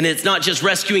 And it's not just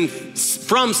rescuing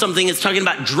from something, it's talking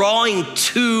about drawing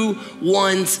to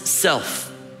one's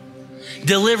self.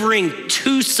 Delivering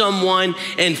to someone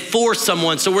and for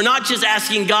someone. So we're not just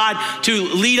asking God to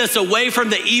lead us away from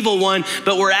the evil one,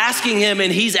 but we're asking him, and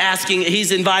he's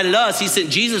invited us, he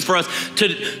sent Jesus for us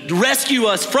to rescue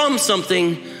us from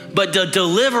something, but to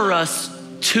deliver us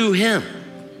to him,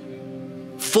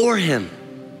 for him.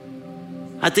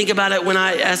 I think about it when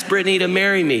I asked Brittany to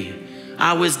marry me.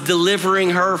 I was delivering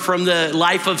her from the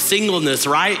life of singleness,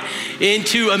 right?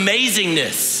 Into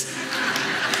amazingness.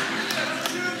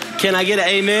 Can I get an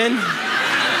amen?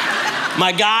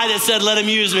 My guy that said, let him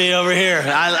use me over here.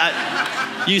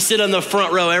 You sit on the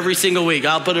front row every single week.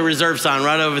 I'll put a reserve sign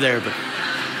right over there. But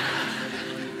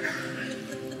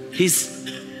he's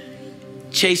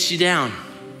chased you down.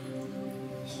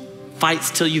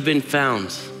 Fights till you've been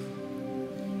found.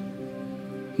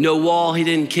 No wall he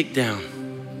didn't kick down.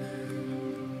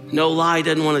 No lie he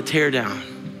doesn't want to tear down.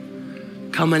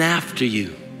 Coming after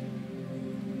you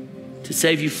to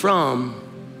save you from,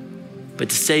 but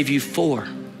to save you for.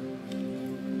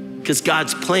 Because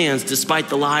God's plans, despite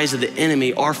the lies of the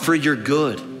enemy, are for your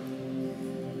good,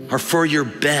 are for your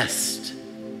best,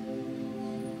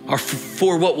 are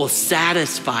for what will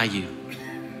satisfy you,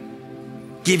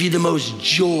 give you the most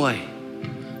joy,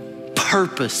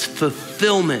 purpose,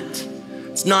 fulfillment.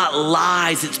 It's not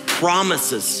lies, it's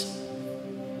promises.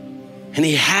 And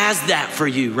he has that for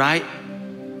you, right?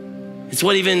 It's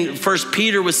what even 1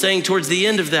 Peter was saying towards the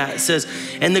end of that. It says,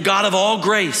 and the God of all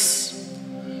grace,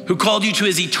 who called you to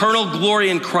his eternal glory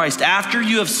in Christ, after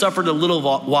you have suffered a little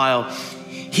while,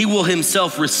 he will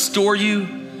himself restore you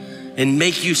and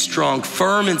make you strong,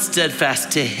 firm and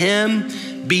steadfast. To him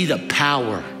be the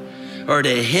power, or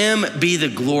to him be the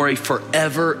glory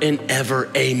forever and ever,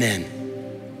 amen.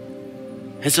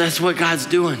 And so that's what God's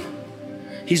doing.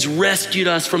 He's rescued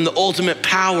us from the ultimate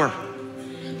power,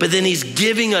 but then he's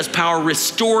giving us power,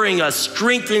 restoring us,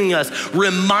 strengthening us,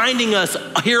 reminding us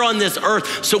here on this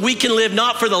earth so we can live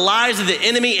not for the lies of the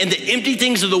enemy and the empty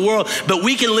things of the world, but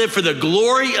we can live for the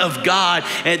glory of God,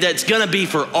 and that's gonna be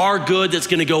for our good, that's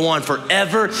gonna go on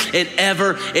forever and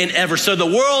ever and ever. So the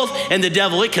world and the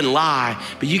devil, it can lie,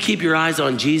 but you keep your eyes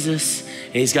on Jesus,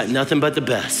 and he's got nothing but the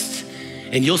best.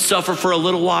 And you'll suffer for a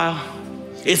little while,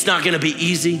 It's not gonna be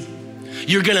easy.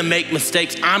 You're gonna make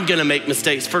mistakes. I'm gonna make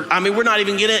mistakes. We're not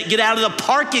even gonna get out of the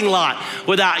parking lot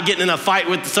without getting in a fight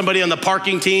with somebody on the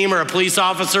parking team or a police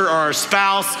officer or our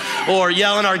spouse or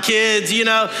yelling our kids, you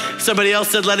know. Somebody else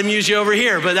said, let him use you over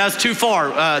here, but that's too far.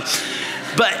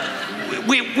 But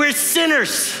we're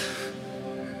sinners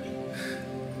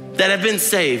that have been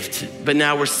saved, but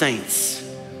now we're saints.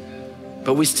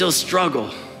 But we still struggle.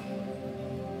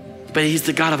 But he's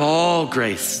the God of all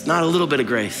grace, not a little bit of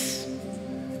grace.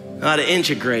 Not an inch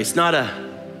of grace, not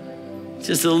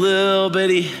just a little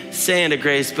bitty sand of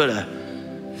grace, but a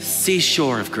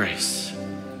seashore of grace.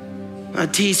 Not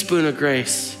a teaspoon of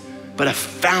grace, but a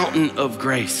fountain of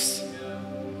grace.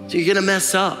 So you're gonna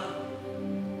mess up.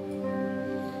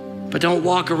 But don't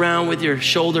walk around with your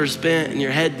shoulders bent and your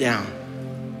head down.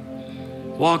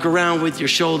 Walk around with your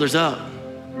shoulders up,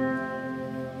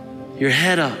 your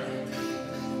head up,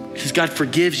 because God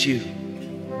forgives you.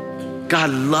 God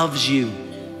loves you.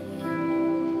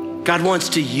 God wants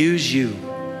to use you.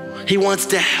 He wants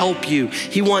to help you.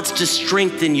 He wants to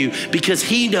strengthen you because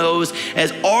he knows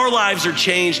as our lives are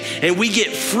changed and we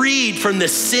get freed from the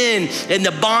sin and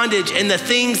the bondage and the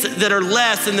things that are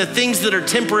less and the things that are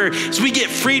temporary, so we get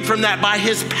freed from that by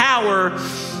his power,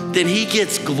 then he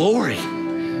gets glory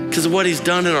because of what he's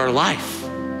done in our life.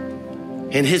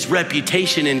 And his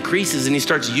reputation increases and he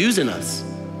starts using us.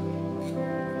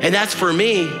 And that's for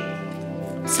me.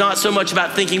 It's not so much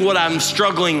about thinking what I'm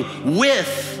struggling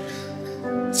with,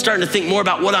 it's starting to think more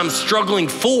about what I'm struggling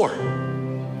for.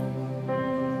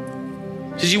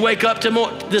 Did you wake up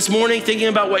this morning thinking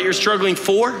about what you're struggling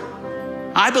for?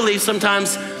 I believe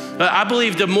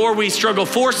the more we struggle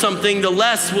for something, the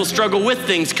less we'll struggle with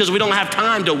things because we don't have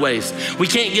time to waste. We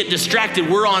can't get distracted.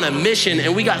 We're on a mission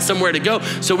and we got somewhere to go.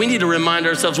 So we need to remind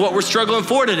ourselves what we're struggling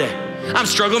for today. I'm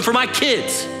struggling for my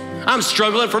kids. I'm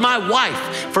struggling for my wife,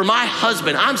 for my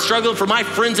husband. I'm struggling for my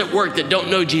friends at work that don't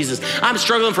know Jesus. I'm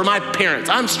struggling for my parents.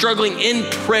 I'm struggling in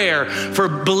prayer for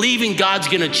believing God's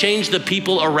gonna change the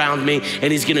people around me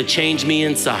and he's gonna change me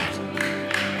inside.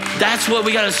 That's what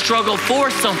we gotta struggle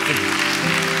for, something.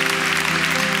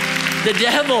 The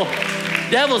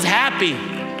devil's happy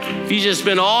if you just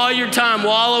spend all your time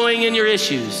wallowing in your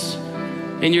issues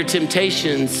and your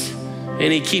temptations,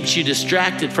 and he keeps you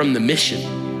distracted from the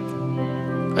mission.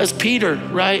 That's Peter,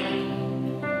 right?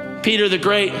 Peter, the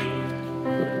great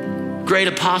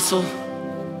apostle,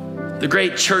 the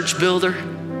great church builder.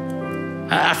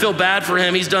 I feel bad for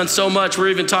him. He's done so much. We're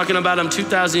even talking about him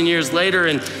 2,000 years later,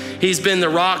 and he's been the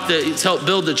rock that's helped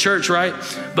build the church, right?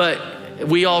 But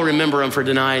we all remember him for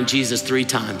denying Jesus 3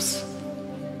 times.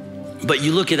 But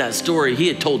you look at that story, he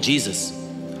had told Jesus,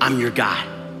 I'm your guy.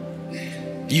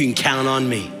 You can count on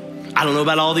me. I don't know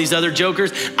about all these other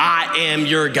jokers. I am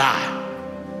your guy.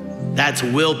 That's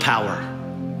willpower.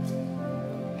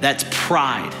 That's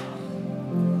pride.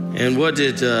 And what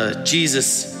did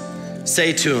Jesus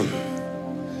say to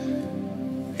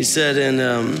him? He said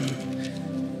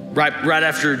right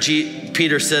after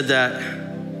Peter said that,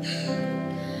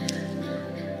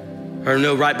 or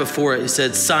no, right before it, he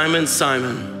said, Simon,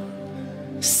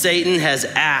 Simon, Satan has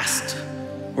asked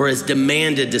or has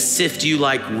demanded to sift you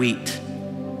like wheat.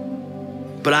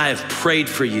 But I have prayed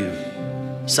for you,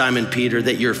 Simon Peter,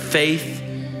 that your faith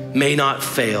may not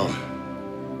fail.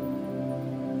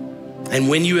 And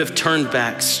when you have turned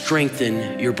back,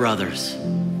 strengthen your brothers.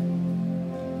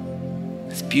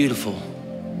 It's beautiful.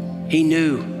 He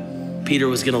knew Peter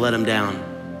was gonna let him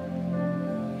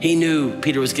down. He knew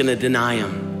Peter was gonna deny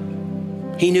him.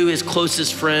 He knew his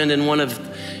closest friend and one of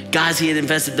the guys he had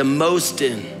invested the most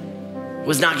in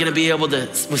was not gonna be able to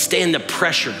withstand the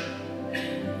pressure.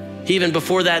 Even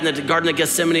before that, in the Garden of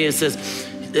Gethsemane, it says,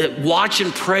 watch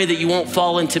and pray that you won't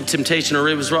fall into temptation, or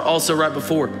it was also right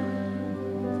before.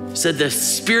 It said the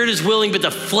spirit is willing, but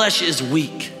the flesh is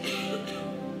weak.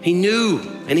 He knew,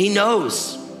 and he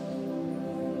knows.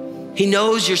 He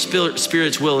knows your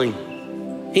spirit's willing.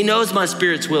 He knows my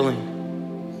spirit's willing.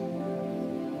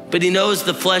 But he knows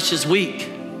the flesh is weak.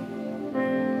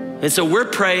 And so we're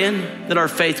praying that our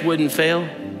faith wouldn't fail.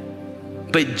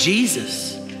 But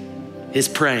Jesus is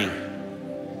praying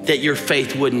that your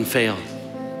faith wouldn't fail.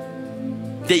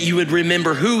 That you would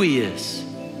remember who he is.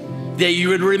 That you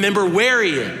would remember where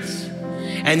he is.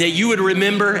 And that you would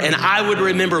remember, and I would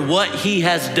remember what he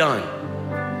has done.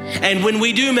 And when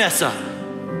we do mess up,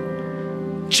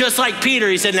 just like Peter,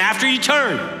 he said, and after you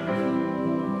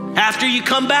turn, after you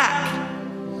come back,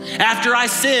 after I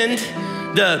send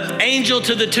the angel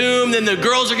to the tomb, then the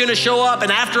girls are gonna show up,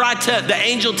 and after the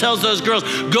angel tells those girls,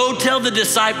 go tell the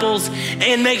disciples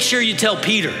and make sure you tell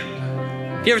Peter.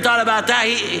 You ever thought about that?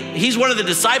 He's one of the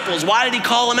disciples. Why did he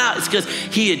call him out? It's because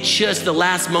he had just the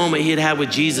last moment he had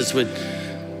with Jesus, with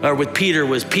Peter,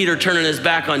 was Peter turning his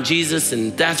back on Jesus,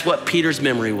 and that's what Peter's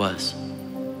memory was.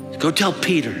 Go tell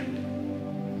Peter,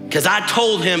 because I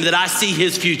told him that I see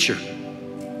his future.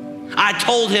 I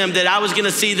told him that I was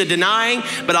gonna see the denying,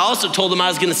 but I also told him I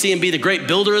was gonna see him be the great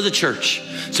builder of the church.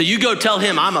 So you go tell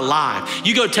him I'm alive.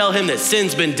 You go tell him that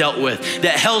sin's been dealt with,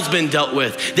 that hell's been dealt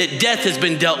with, that death has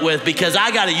been dealt with, because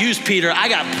I gotta use Peter. I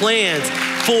got plans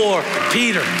for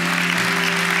Peter.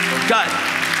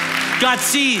 God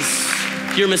sees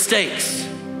your mistakes.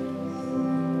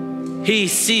 He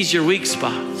sees your weak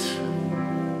spots.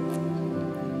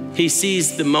 He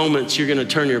sees the moments you're gonna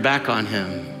turn your back on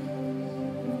him.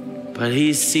 But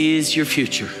he sees your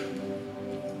future.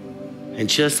 And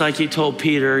just like he told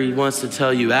Peter, he wants to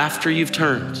tell you, after you've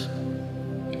turned,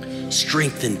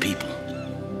 strengthen people,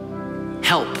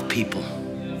 help people,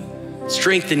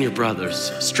 strengthen your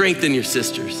brothers, strengthen your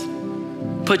sisters.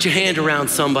 Put your hand around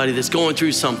somebody that's going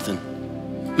through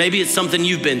something. Maybe it's something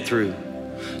you've been through.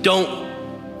 Don't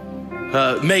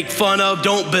make fun of,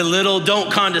 don't belittle,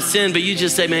 don't condescend, but you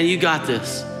just say, man, you got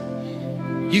this.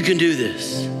 You can do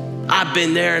this. I've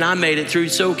been there and I made it through,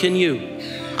 so can you.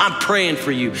 I'm praying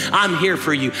for you. I'm here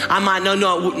for you. I might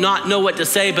not know what to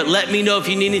say, but let me know if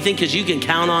you need anything, because you can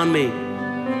count on me.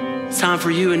 It's time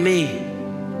for you and me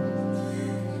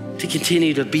to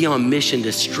continue to be on mission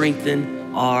to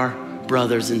strengthen our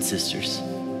brothers and sisters.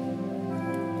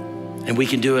 And we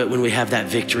can do it when we have that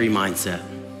victory mindset.